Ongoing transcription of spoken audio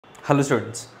Hello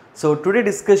students. So today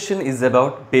discussion is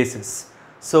about bases.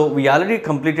 So we already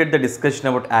completed the discussion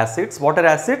about acids. What are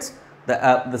acids?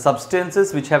 The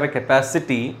substances which have a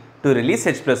capacity to release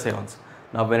H plus ions.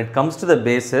 Now when it comes to the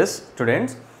bases,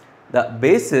 students, the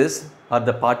bases are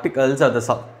the particles or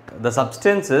the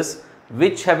substances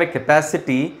which have a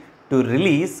capacity to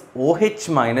release OH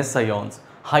minus ions,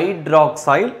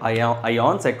 hydroxyl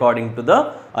ions according to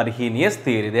the Arrhenius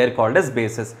theory. They are called as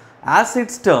bases.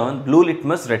 Acids turn blue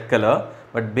litmus red color,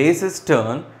 but bases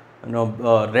turn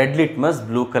red litmus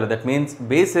blue color. That means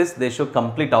bases, they show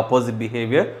complete opposite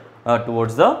behavior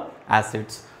towards the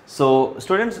acids. So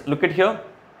students, look at here.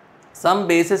 Some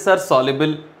bases are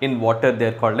soluble in water. They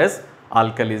are called as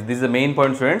alkalis. This is the main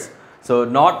point, students. So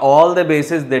not all the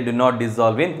bases, they do not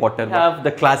dissolve in water. We have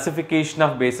the classification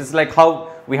of bases, like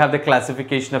how we have the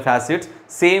classification of acids,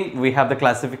 same we have the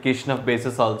classification of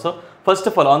bases also. First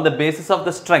of all, on the basis of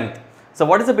the strength. So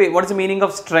what is the meaning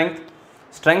of strength?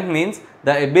 Strength means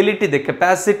the ability, the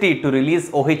capacity to release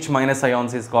OH minus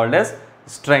ions is called as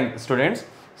strength, students.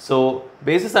 So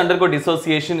bases undergo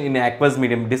dissociation in aqueous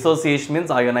medium. Dissociation means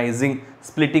ionizing,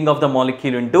 splitting of the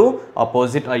molecule into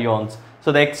opposite ions.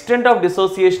 So the extent of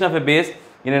dissociation of a base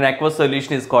in an aqueous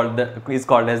solution is called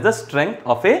as the strength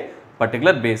of a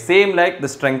particular base. Same like the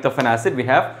strength of an acid, we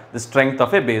have the strength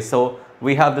of a base. So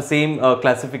we have the same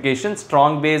classification,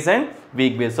 strong base and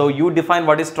weak base. So you define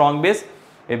what is strong base.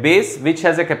 A base which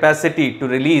has a capacity to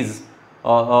release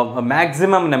a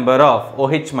maximum number of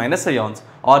OH minus ions,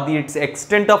 or its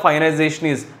extent of ionization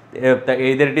is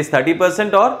either it is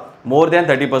 30% or more than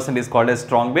 30% is called as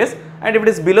strong base, and if it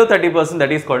is below 30%,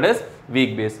 that is called as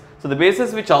weak base. So the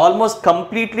bases which almost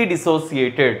completely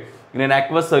dissociated in an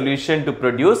aqueous solution to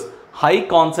produce high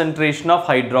concentration of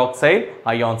hydroxide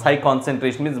ions. High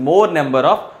concentration means more number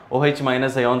of OH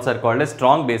minus ions are called as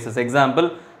strong bases.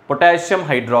 Example, potassium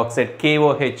hydroxide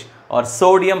KOH or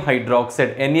sodium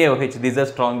hydroxide NaOH. These are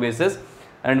strong bases.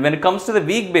 And when it comes to the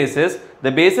weak bases,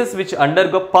 the bases which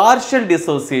undergo partial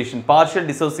dissociation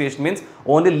means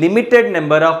only limited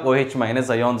number of OH minus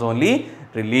ions only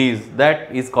release.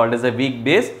 That is called as a weak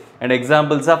base. And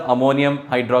examples of ammonium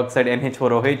hydroxide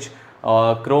NH4OH,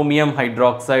 chromium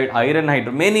hydroxide, iron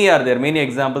hydroxide, many are there, many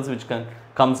examples which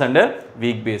comes under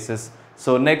weak bases.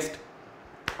 So next,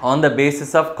 on the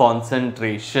basis of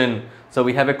concentration. So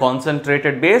we have a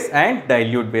concentrated base and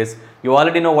dilute base. You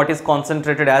already know what is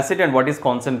concentrated acid and what is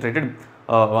concentrated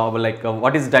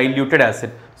what is diluted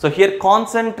acid. So here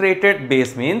concentrated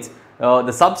base means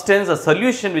the substance, a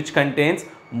solution which contains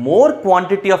more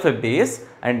quantity of a base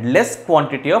and less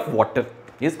quantity of water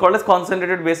is called as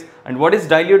concentrated base. And what is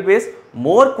dilute base?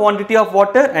 More quantity of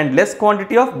water and less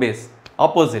quantity of base,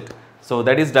 opposite. So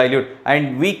that is dilute,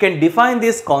 and we can define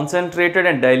this concentrated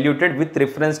and diluted with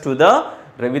reference to the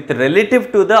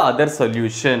relative to the other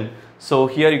solution. So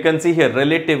here you can see here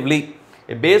relatively,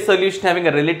 a base solution having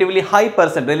a relatively high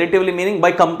percent, relatively meaning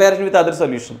by comparison with other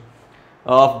solution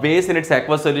of base in its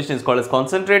aqueous solution is called as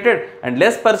concentrated, and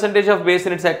less percentage of base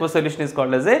in its aqueous solution is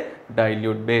called as a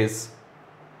dilute base.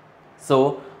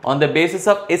 So on the basis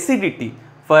of acidity,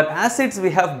 for acids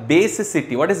we have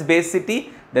basicity. What is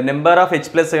basicity? The number of H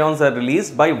plus ions are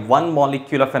released by one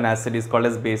molecule of an acid is called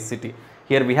as basicity.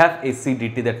 Here we have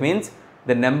acidity, that means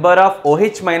the number of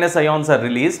OH minus ions are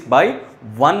released by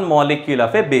one molecule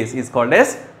of a base is called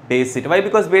as basicity. Why?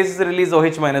 Because bases release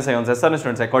OH minus ions, as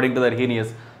students, according to the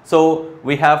Arrhenius. So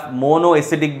we have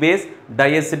monoacidic base,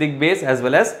 diacidic base as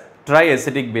well as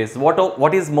triacidic base.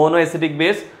 What is monoacidic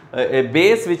base? A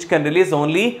base which can release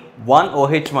only one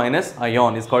OH minus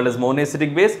ion is called as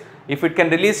monoacidic base. If it can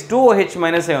release two OH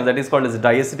minus ions, that is called as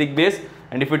diacidic base,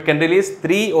 and if it can release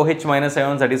three OH minus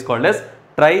ions, that is called as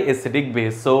triacidic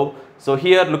base. So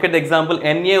here look at the example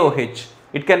NaOH.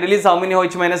 It can release how many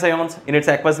OH minus ions in its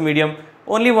aqueous medium?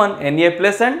 Only one, Na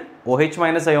plus and OH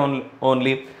minus ion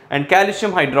only. And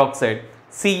calcium hydroxide,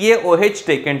 CaOH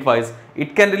taken twice.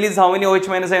 It can release how many OH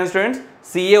minus ions, students?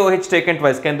 CaOH taken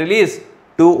twice can release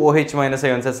two OH minus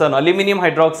ions. As an aluminium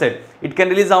hydroxide, it can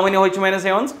release how many OH minus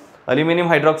ions? Aluminium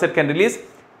hydroxide can release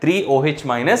 3 OH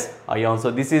minus ions.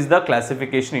 So this is the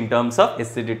classification in terms of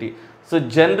acidity. So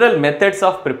general methods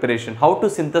of preparation, how to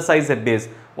synthesize a base.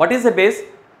 What is a base?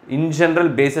 In general,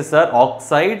 bases are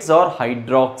oxides or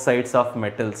hydroxides of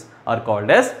metals are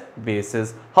called as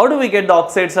bases. How do we get the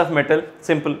oxides of metal?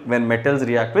 Simple, when metals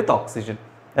react with oxygen.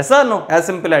 Yes or no? As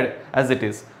simple as it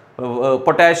is.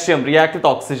 Potassium react with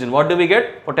oxygen. What do we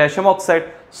get? Potassium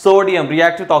oxide. Sodium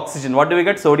react with oxygen. What do we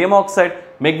get? Sodium oxide.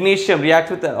 Magnesium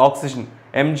react with oxygen.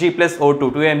 Mg plus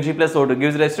O2, 2Mg plus O2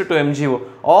 gives rise to 2MgO.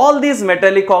 All these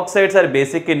metallic oxides are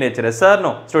basic in nature, yes or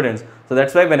no, students? So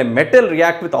that's why when a metal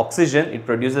reacts with oxygen, it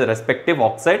produces a respective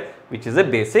oxide which is a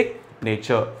basic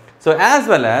nature. So as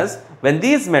well as when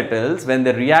these metals, when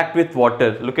they react with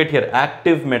water, look at here,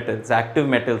 active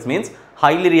metals means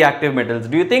highly reactive metals.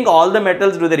 Do you think all the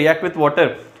metals do they react with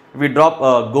water? If we drop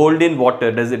gold in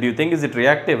water, do you think is it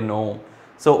reactive? No.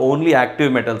 So only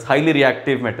active metals, highly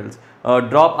reactive metals.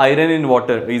 Drop iron in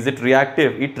water, is it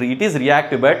reactive? It is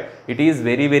reactive, but it is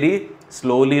very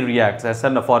slowly reacts as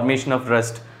in the formation of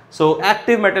rust. So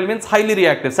active metal means highly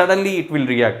reactive, suddenly it will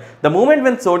react. The moment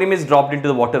when sodium is dropped into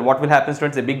the water, what will happen,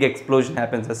 students? A big explosion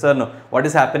happens, yes or no? What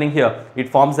is happening here? It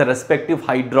forms the respective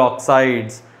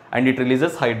hydroxides and it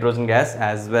releases hydrogen gas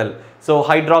as well. So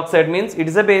hydroxide means it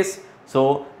is a base.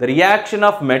 So the reaction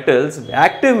of metals,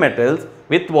 active metals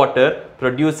with water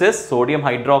produces sodium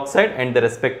hydroxide and the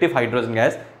respective hydrogen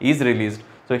gas is released.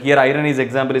 So here iron is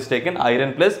example is taken,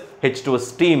 iron plus H2O,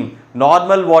 steam.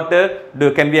 Normal water,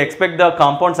 can we expect the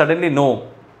compound suddenly?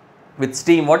 No. With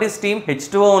steam, what is steam?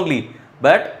 H2O only,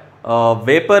 but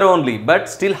vapor only, but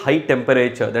still high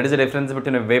temperature. That is the difference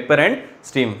between a vapor and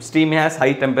steam. Steam has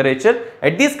high temperature.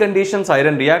 At these conditions,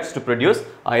 iron reacts to produce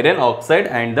iron oxide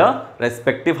and the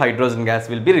respective hydrogen gas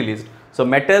will be released. So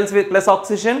metals with plus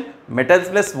oxygen, metals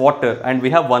plus water, and we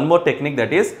have one more technique,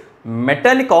 that is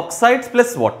metallic oxides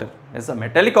plus water. Yes, a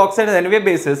metallic oxide is anyway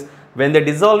bases. When they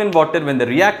dissolve in water, when they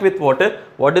react with water,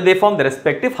 what do they form? The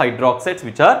respective hydroxides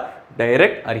which are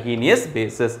direct Arrhenius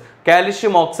bases.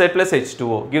 Calcium oxide plus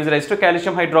H2O gives rise to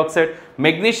calcium hydroxide.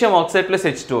 Magnesium oxide plus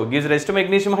H2O gives rise to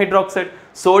magnesium hydroxide.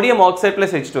 Sodium oxide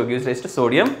plus H2O gives rise to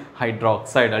sodium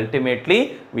hydroxide.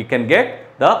 Ultimately, we can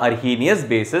get the Arrhenius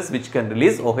bases which can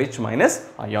release OH minus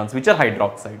ions which are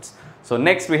hydroxides. So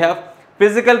next we have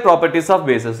physical properties of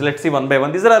bases. Let's see one by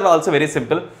one. These are also very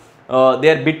simple. They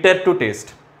are bitter to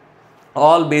taste.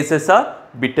 All bases are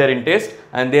bitter in taste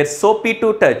and they are soapy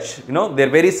to touch. You know, they are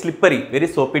very slippery, very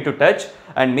soapy to touch,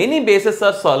 and many bases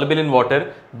are soluble in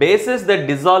water. Bases that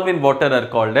dissolve in water are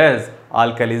called as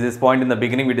alkalis. This point in the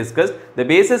beginning we discussed. The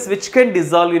bases which can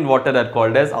dissolve in water are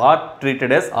called as, are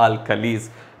treated as alkalis.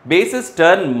 Bases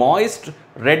turn moist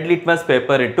red litmus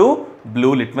paper into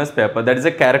blue litmus paper. That is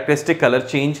a characteristic color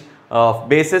change of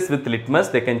bases with litmus.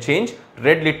 They can change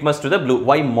red litmus to the blue.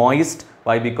 Why moist?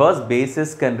 Why? Because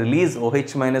bases can release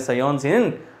OH minus ions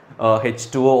in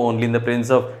H2O only. In the presence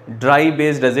of dry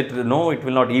base, does it? No, it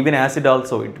will not. Even acid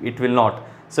also, it will not.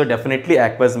 So definitely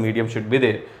aqueous medium should be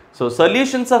there. So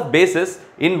solutions of bases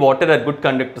in water are good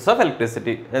conductors of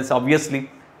electricity. That's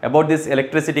obviously. About this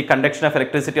electricity, conduction of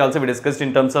electricity also we discussed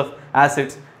in terms of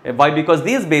acids. Why? Because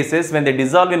these bases, when they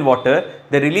dissolve in water,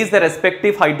 they release the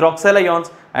respective hydroxyl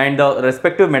ions, and the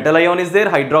respective metal ion is there,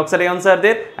 hydroxyl ions are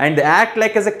there, and they act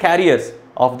like as a carriers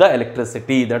of the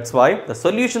electricity. That's why the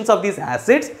solutions of these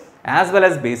acids as well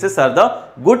as bases are the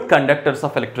good conductors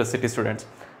of electricity, students.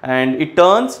 And it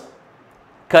turns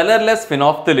colorless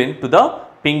phenolphthalein to the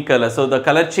pink color. So the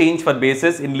color change for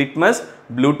bases in litmus,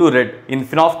 blue to red, in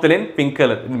phenolphthalein, pink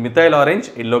color, in methyl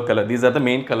orange, yellow color. These are the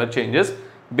main color changes.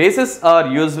 Bases are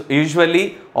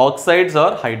usually oxides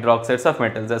or hydroxides of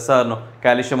metals. Yes or no?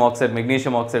 Calcium oxide,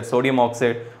 magnesium oxide, sodium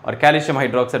oxide, or calcium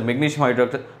hydroxide, magnesium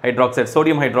hydroxide,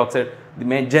 sodium hydroxide.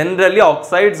 Generally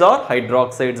oxides or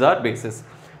hydroxides are bases.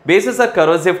 Bases are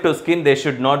corrosive to skin. They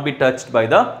should not be touched by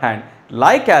the hand.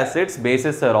 Like acids,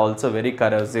 bases are also very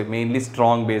corrosive, mainly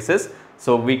strong bases.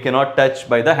 So we cannot touch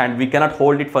by the hand, we cannot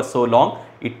hold it for so long,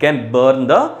 it can burn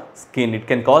the skin, it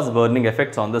can cause burning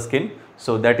effects on the skin.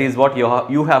 So that is what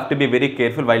you have to be very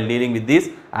careful while dealing with these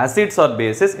acids or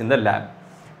bases in the lab.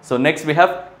 So next we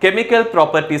have chemical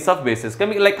properties of bases.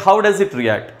 Like how does it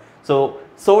react? So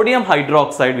sodium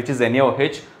hydroxide, which is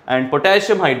NaOH, and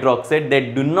potassium hydroxide,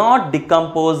 they do not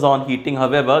decompose on heating,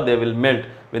 however they will melt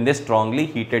when they strongly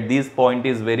heated. This point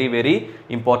is very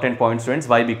important point, students.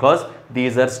 Why? Because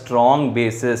these are strong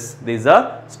bases. These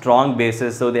are strong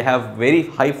bases, so they have very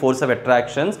high force of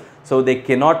attractions, so they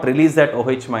cannot release that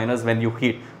OH minus when you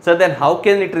heat. So then how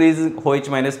can it release OH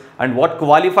minus, and what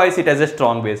qualifies it as a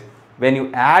strong base? When you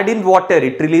add in water,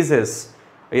 it releases.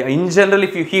 In general,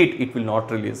 if you heat, it will not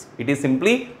release. It is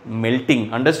simply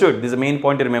melting. Understood? This is the main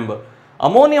point to remember.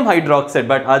 Ammonium hydroxide,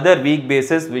 but other weak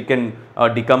bases we can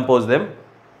decompose them.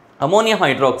 Ammonium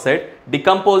hydroxide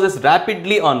decomposes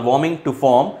rapidly on warming to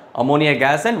form ammonia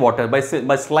gas and water. By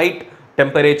slight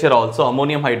temperature also,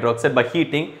 ammonium hydroxide, by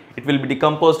heating, it will be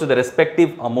decomposed to the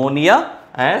respective ammonia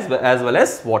as well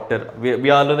as water. We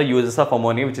all know the uses of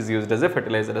ammonia, which is used as a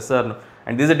fertilizer.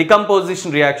 And this is a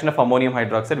decomposition reaction of ammonium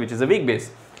hydroxide, which is a weak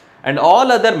base. and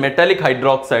all other metallic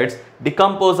hydroxides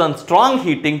decompose on strong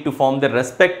heating to form their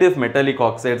respective metallic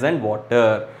oxides and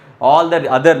water. All the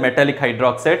other metallic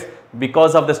hydroxides,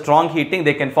 because of the strong heating,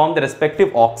 they can form the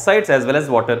respective oxides as well as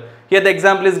water. Here the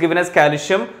example is given as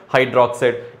calcium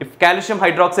hydroxide. If calcium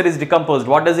hydroxide is decomposed,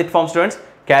 what does it form, students?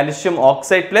 Calcium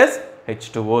oxide plus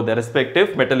H2O, the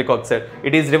respective metallic oxide.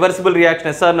 It is reversible reaction,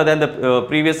 yes or no, than the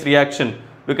previous reaction.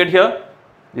 Look at here.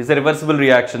 This is a reversible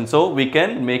reaction, so we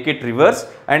can make it reverse.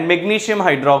 And magnesium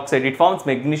hydroxide, it forms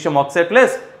magnesium oxide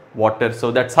plus water.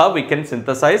 So that's how we can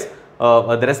synthesize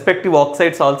the respective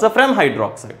oxides also from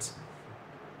hydroxides.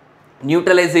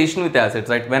 Neutralization with acids,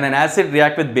 right? When an acid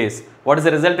react with base, what is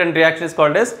the resultant reaction is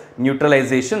called as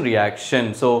neutralization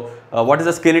reaction. So what is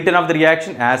the skeleton of the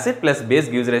reaction? Acid plus base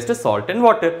gives rise to salt and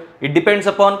water. It depends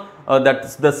upon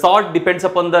the salt depends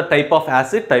upon the type of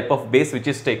acid, type of base which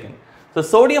is taken. So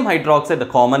sodium hydroxide, the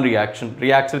common reaction,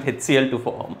 reacts with HCl to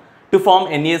form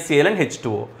NaCl and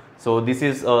H2O. So this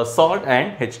is salt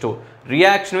and H2O.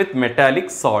 Reaction with metallic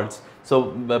salts. So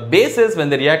bases, when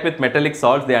they react with metallic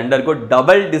salts, they undergo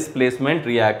double displacement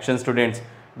reaction, students.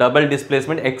 Double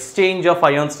displacement, exchange of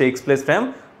ions takes place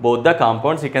from both the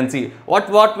compounds. You can see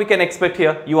what we can expect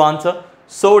here. You answer.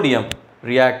 Sodium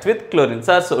reacts with chlorine.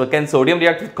 Sir, so can sodium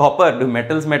react with copper? Do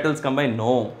metals combine?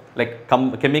 No. Like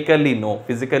chemically, no.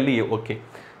 Physically, okay.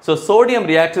 So sodium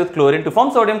reacts with chlorine to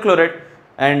form sodium chloride,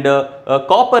 and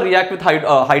copper react with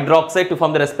hydroxide to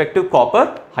form the respective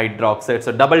copper hydroxide.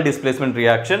 So double displacement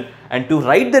reaction. And to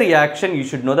write the reaction, you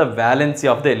should know the valency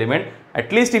of the element.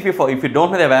 At least if you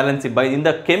don't know the valency, in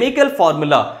the chemical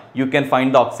formula you can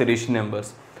find the oxidation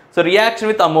numbers. So reaction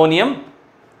with ammonium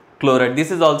chloride.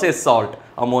 This is also a salt,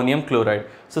 ammonium chloride.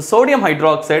 So sodium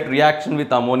hydroxide reaction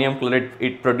with ammonium chloride,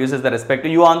 it produces the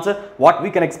respective. You answer what we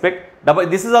can expect.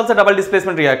 This is also double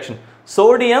displacement reaction.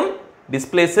 Sodium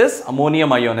displaces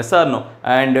ammonium ion, yes or no,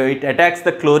 and it attacks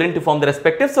the chlorine to form the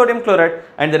respective sodium chloride,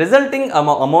 and the resulting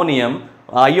ammonium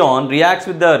ion reacts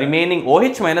with the remaining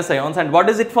OH minus ions, and what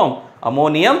does it form?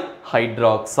 Ammonium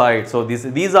hydroxide. So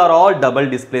these are all double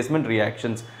displacement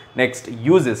reactions. Next,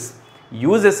 uses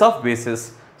of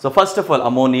bases. So first of all,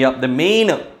 ammonia, the main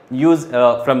use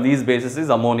from these bases is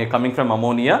ammonia. Coming from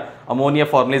ammonia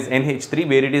formula is NH3,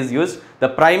 where it is used. The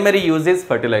primary use is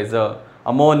fertilizer.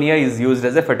 Ammonia is used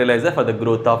as a fertilizer for the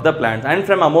growth of the plants, and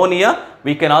from ammonia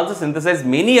we can also synthesize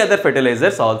many other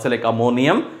fertilizers also, like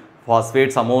ammonium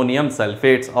phosphates, ammonium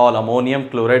sulfates, all ammonium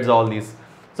chlorides, all these.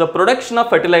 So production of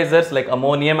fertilizers like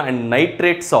ammonium and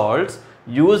nitrate salts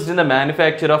used in the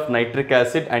manufacture of nitric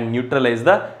acid and neutralize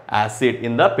the acid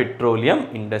in the petroleum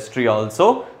industry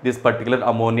also. This particular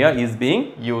ammonia is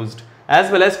being used,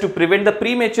 as well as to prevent the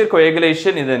premature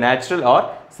coagulation in the natural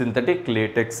or synthetic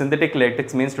latex. Synthetic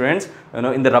latex means, students,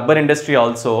 in the rubber industry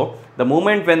also, the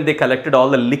moment when they collected all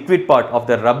the liquid part of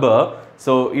the rubber,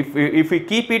 so if we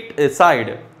keep it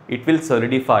aside, it will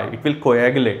solidify, it will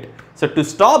coagulate. So to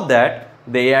stop that,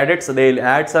 they'll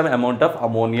add some amount of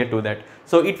ammonia to that.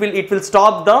 So it will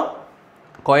stop the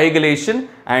coagulation,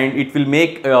 and it will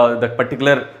make the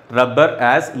particular rubber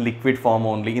as liquid form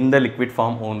only, in the liquid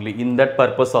form only. In that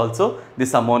purpose also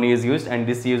this ammonia is used, and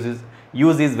this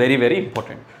use is very, very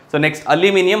important. So next,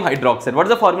 aluminium hydroxide. What is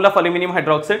the formula of aluminium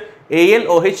hydroxide?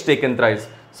 AlOH taken thrice.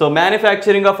 So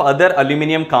manufacturing of other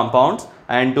aluminium compounds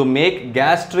and to make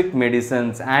gastric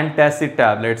medicines, antacid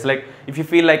tablets, like if you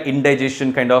feel like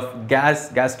indigestion kind of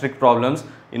gastric problems,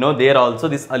 there also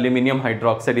this aluminium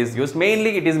hydroxide is used.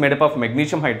 Mainly it is made up of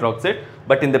magnesium hydroxide,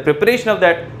 but in the preparation of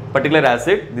that particular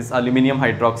acid, this aluminium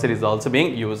hydroxide is also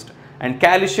being used. And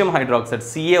calcium hydroxide,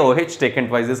 CaOH taken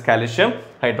twice is calcium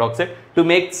hydroxide, to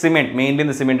make cement, mainly in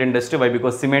the cement industry. Why?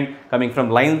 Because cement coming from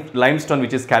limestone,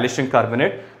 which is calcium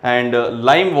carbonate, and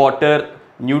lime water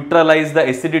neutralize the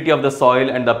acidity of the soil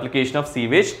and the application of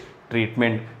sewage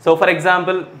treatment. So for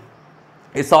example,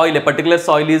 a particular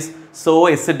soil is so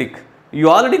acidic. You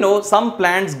already know some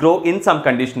plants grow in some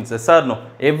conditions, yes or no?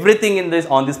 Everything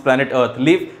on this planet Earth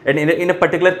live in a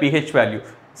particular pH value.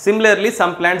 Similarly,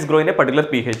 some plants grow in a particular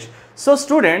pH. So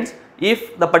students,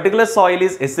 if the particular soil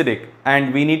is acidic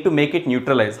and we need to make it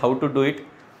neutralize, how to do it?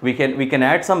 We can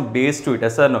add some base to it,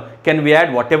 yes or no? Can we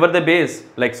add whatever the base,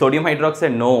 like sodium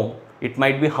hydroxide? No, it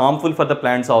might be harmful for the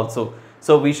plants also.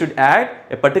 So we should add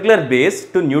a particular base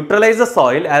to neutralize the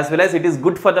soil, as well as it is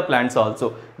good for the plants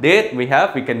also. There we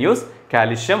can use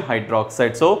calcium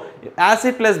hydroxide. So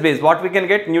acid plus base, what we can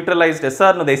get? Neutralized, yes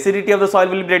or no? The acidity of the soil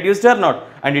will be reduced or not,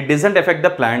 and it doesn't affect the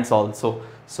plants also.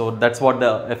 So that's what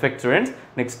the effect, students.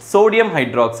 Next, sodium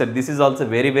hydroxide. This is also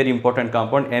very, very important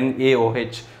compound,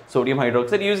 NaOH. Sodium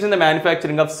hydroxide used in the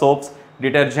manufacturing of soaps,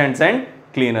 detergents and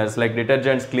cleaners like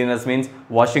detergents, cleaners means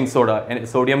washing soda, and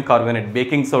sodium carbonate,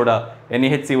 baking soda,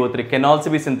 NaHCO3 can also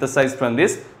be synthesized from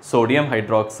this sodium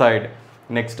hydroxide.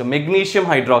 Next, magnesium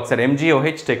hydroxide,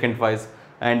 MgOH taken twice,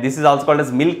 and this is also called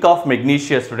as milk of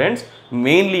magnesia, students,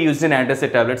 mainly used in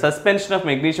antacid tablets. Suspension of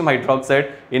magnesium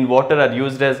hydroxide in water are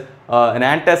used as an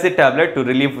antacid tablet to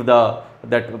relieve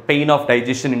that pain of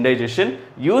digestion, indigestion,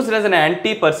 used as an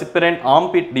anti-perspirant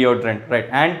armpit deodorant, right?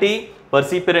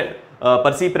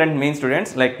 Perspirant means,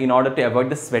 students, like in order to avoid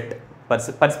the sweat.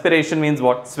 Perspiration means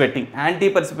what? Sweating.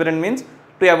 Anti-perspirant means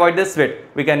to avoid the sweat.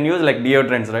 We can use like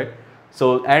deodorants, right?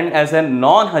 So, and as a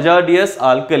non-hazardous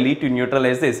alkali to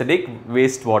neutralize the acidic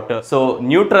wastewater. So,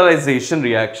 neutralization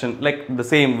reaction, like the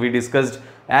same we discussed,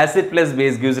 acid plus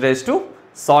base gives rise to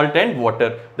salt and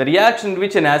water. The reaction in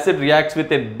which an acid reacts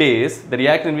with a base,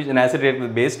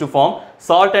 to form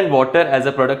salt and water as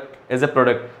a product,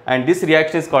 and this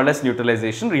reaction is called as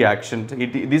neutralization reaction.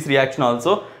 This reaction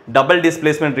also double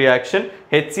displacement reaction.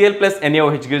 HCl plus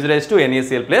NaOH gives rise to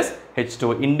NaCl plus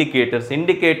H2O.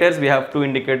 Indicators, we have two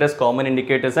indicators, common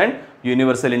indicators and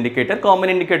universal indicator. Common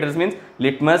indicators means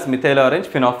litmus, methyl orange,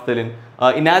 phenolphthalein.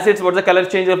 In acids, what is the color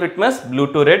change of litmus?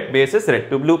 Blue to red, bases red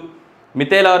to blue.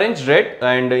 Methyl orange red,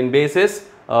 and in bases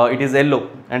it is yellow,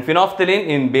 and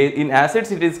phenolphthalein in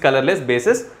acids it is colorless,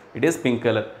 bases it is pink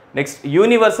color. Next,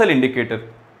 universal indicator.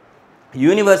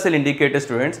 Universal indicator,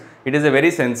 students, it is a very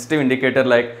sensitive indicator,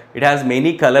 like it has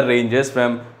many color ranges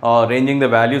from ranging the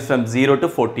values from 0 to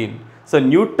 14. So,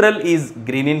 neutral is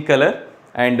green in color,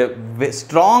 and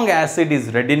strong acid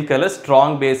is red in color,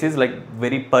 strong base is like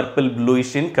very purple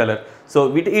bluish in color.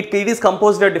 So, it is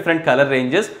composed of different color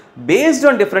ranges. Based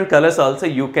on different colors also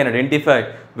you can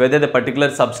identify whether the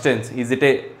particular substance, is it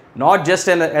a not just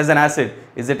as an acid,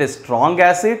 is it a strong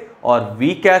acid or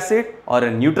weak acid, or a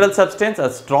neutral substance, a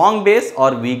strong base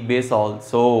or weak base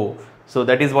also. So,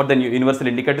 that is what the universal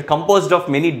indicator, composed of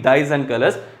many dyes and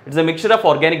colors. It is a mixture of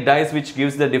organic dyes which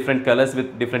gives the different colors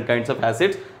with different kinds of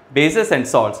acids, bases and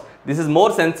salts. This is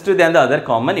more sensitive than the other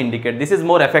common indicator. This is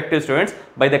more effective, students.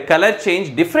 By the color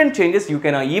change, different changes, you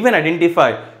can even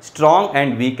identify strong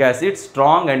and weak acids,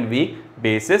 strong and weak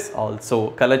bases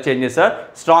also. Color changes are,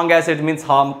 strong acid means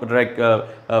bright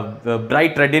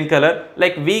red in color,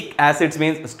 like weak acids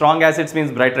means, strong acids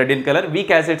means bright red in color,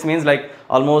 weak acids means like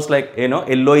almost like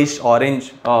yellowish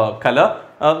orange color,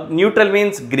 neutral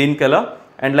means green color,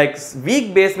 and like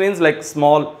weak base means like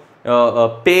small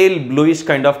pale bluish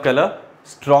kind of color,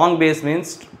 strong base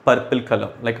means purple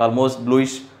color, like almost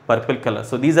bluish purple color.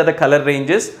 So, these are the color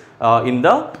ranges in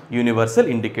the universal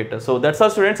indicator. So, that's all,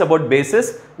 students, about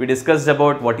bases. We discussed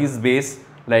about what is base,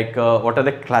 like what are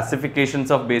the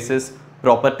classifications of bases,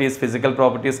 properties, physical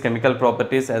properties, chemical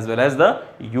properties, as well as the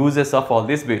uses of all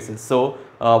these bases. So,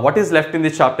 what is left in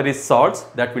this chapter is salts,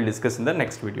 that we will discuss in the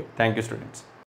next video. Thank you, students.